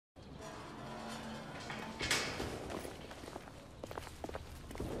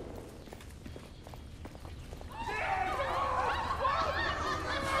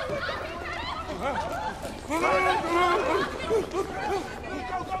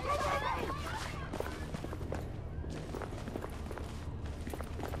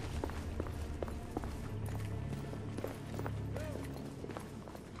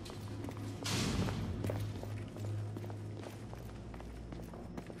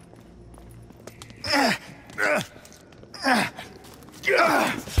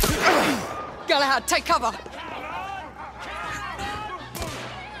Galahad, take cover!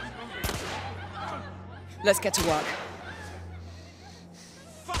 Let's get to work.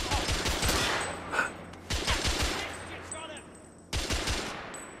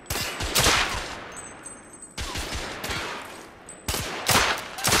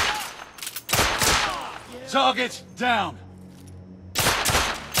 Target down.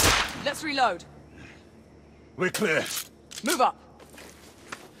 Let's reload. We're clear. Move up.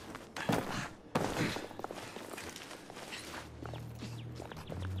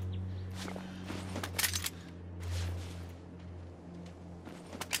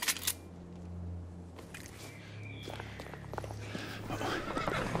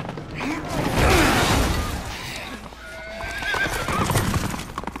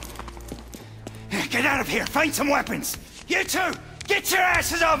 Get out of here! Find some weapons! You two! Get your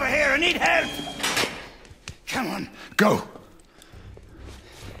asses over here! I need help! Come on. Go.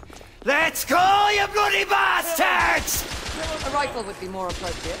 Let's go, you bloody bastards! A rifle would be more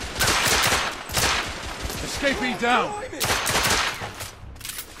appropriate. Escapee down.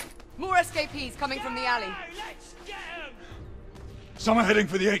 More escapees coming from the alley. Someone heading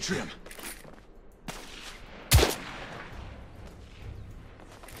for the atrium.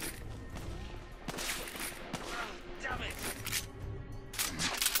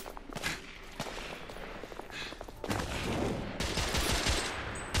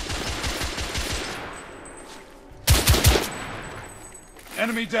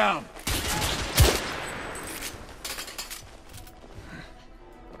 Enemy down.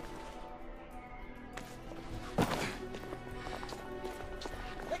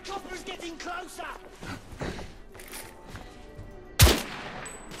 The copper's getting closer!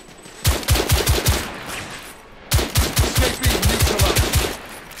 Escapee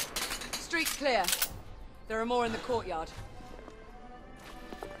neutralized. Street clear. There are more in the courtyard.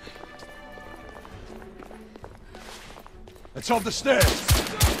 It's on the stairs.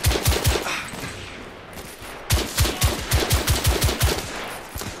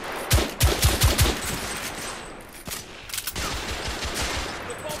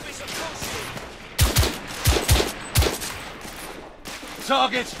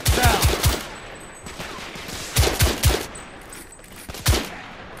 Target down.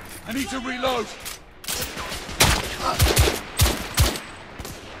 I need to reload.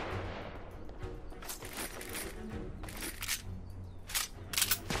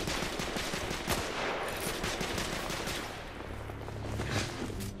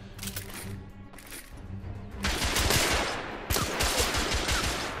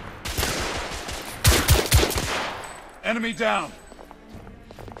 Enemy down.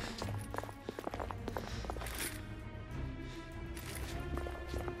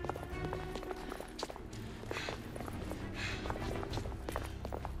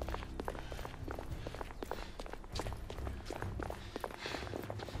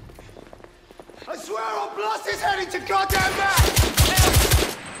 I swear I'll blast his head into goddamn back!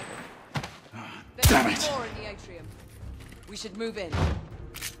 Damn it. There's more in the atrium. We should move in.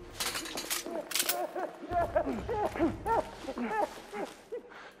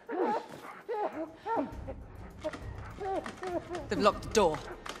 They've locked the door.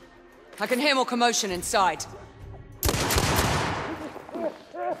 I can hear more commotion inside.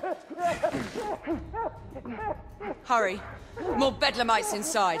 Hurry. More bedlamites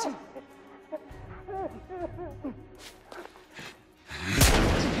inside.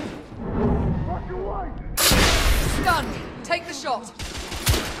 Stunned. Take the shot.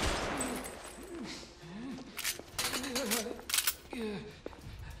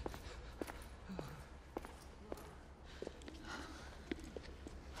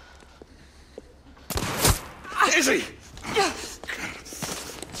 Izzy!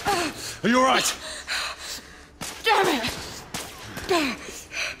 Are you all right? Damn it!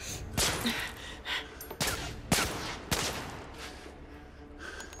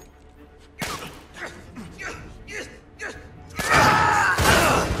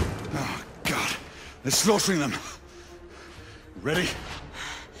 Oh, God. They're slaughtering them. Ready?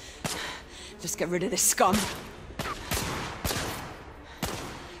 Just get rid of this scum.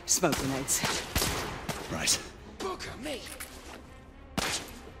 Smoke grenades. Right. Look at me!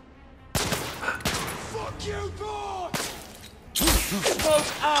 Fuck you, boy!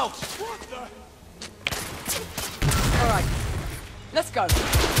 Smoke out! What the? All right. Let's go.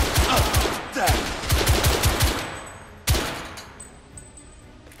 Oh, damn.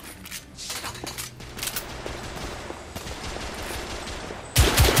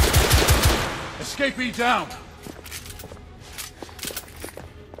 Escapee down.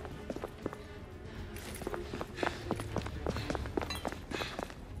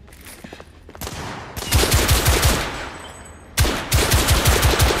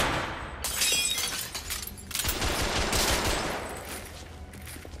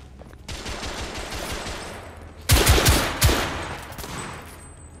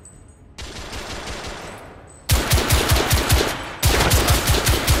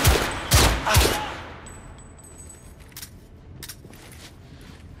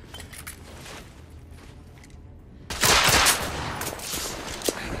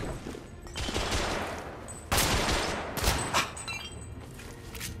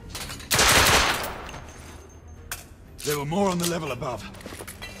 were more on the level above.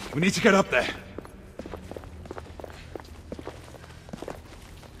 We need to get up there.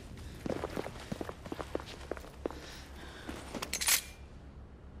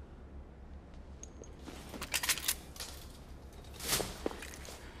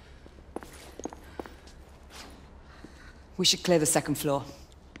 We should clear the second floor.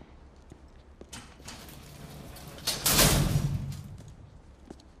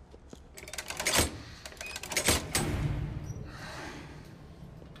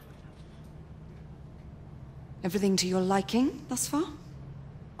 Everything to your liking thus far?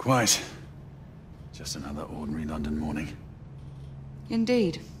 Quite. Just another ordinary London morning.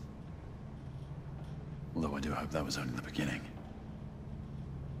 Indeed. Although I do hope that was only the beginning.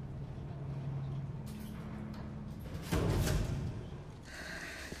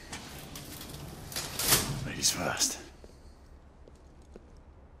 Ladies first.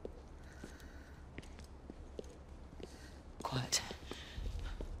 Quiet.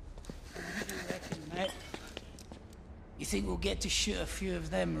 Mate, you think we'll get to shoot a few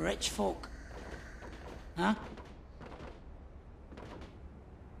of them rich folk? Huh?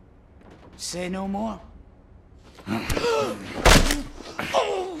 Say no more.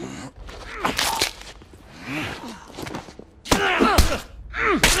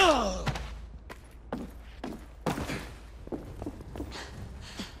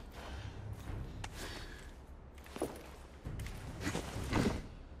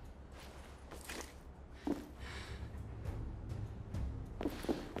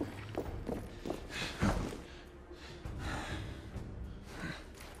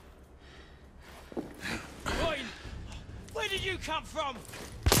 Where did you come from?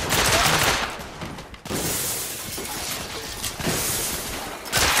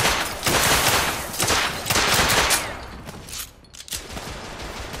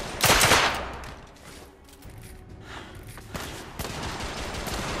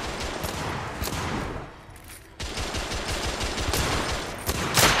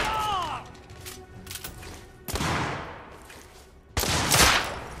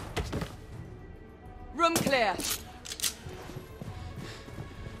 Room clear.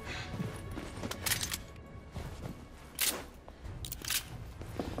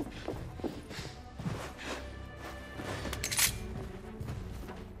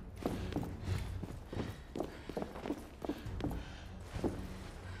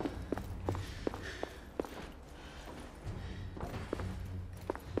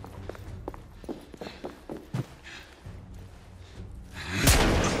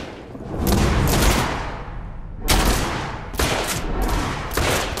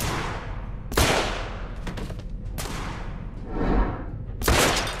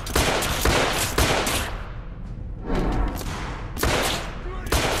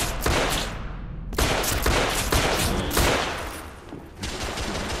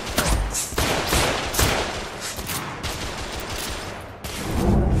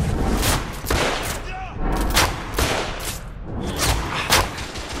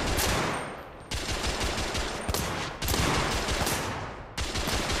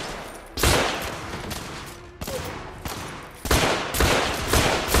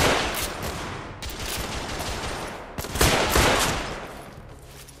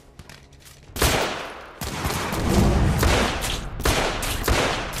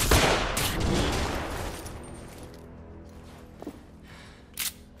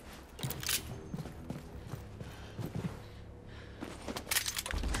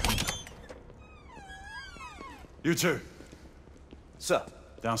 You two, Sir.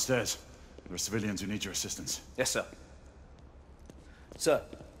 downstairs. There are civilians who need your assistance. Yes, sir. Sir,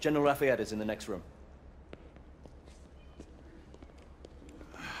 General Lafayette is in the next room.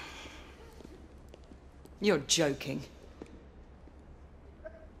 You're joking.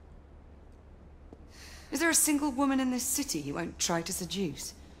 Is there a single woman in this city you won't try to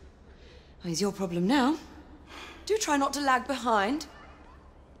seduce? Well, it's your problem now. Do try not to lag behind.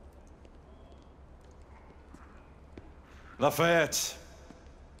 Lafayette!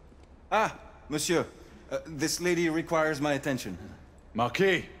 Ah, monsieur. This lady requires my attention.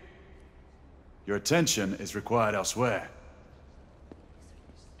 Marquis! Your attention is required elsewhere.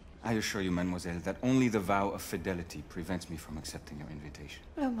 I assure you, mademoiselle, that only the vow of fidelity prevents me from accepting your invitation.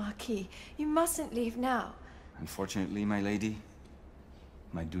 Oh, Marquis, you mustn't leave now. Unfortunately, my lady,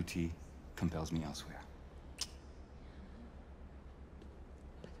 my duty compels me elsewhere.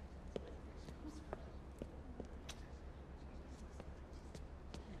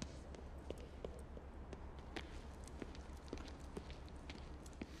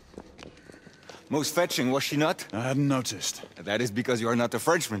 Most fetching, was she not? I hadn't noticed. That is because you are not a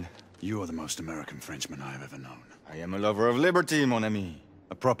Frenchman. You are the most American Frenchman I have ever known. I am a lover of liberty, mon ami.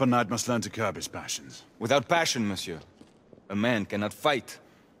 A proper knight must learn to curb his passions. Without passion, monsieur, a man cannot fight.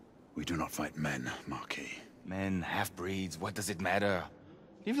 We do not fight men, Marquis. Men, half-breeds, what does it matter?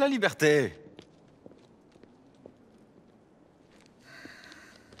 Vive la liberté!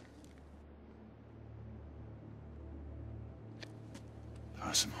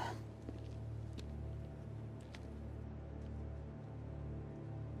 Personal.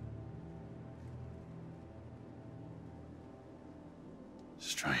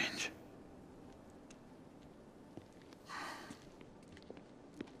 Strange.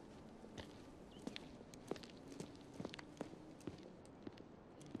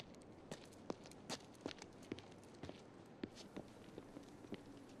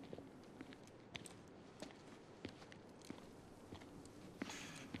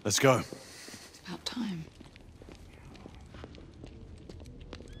 Let's go. It's about time.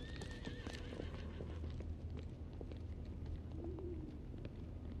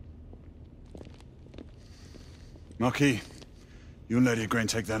 Marquis, you and Lady Grain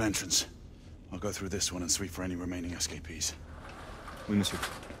take that entrance. I'll go through this one and sweep for any remaining escapees. Oui, monsieur.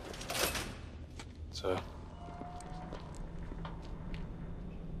 Sir.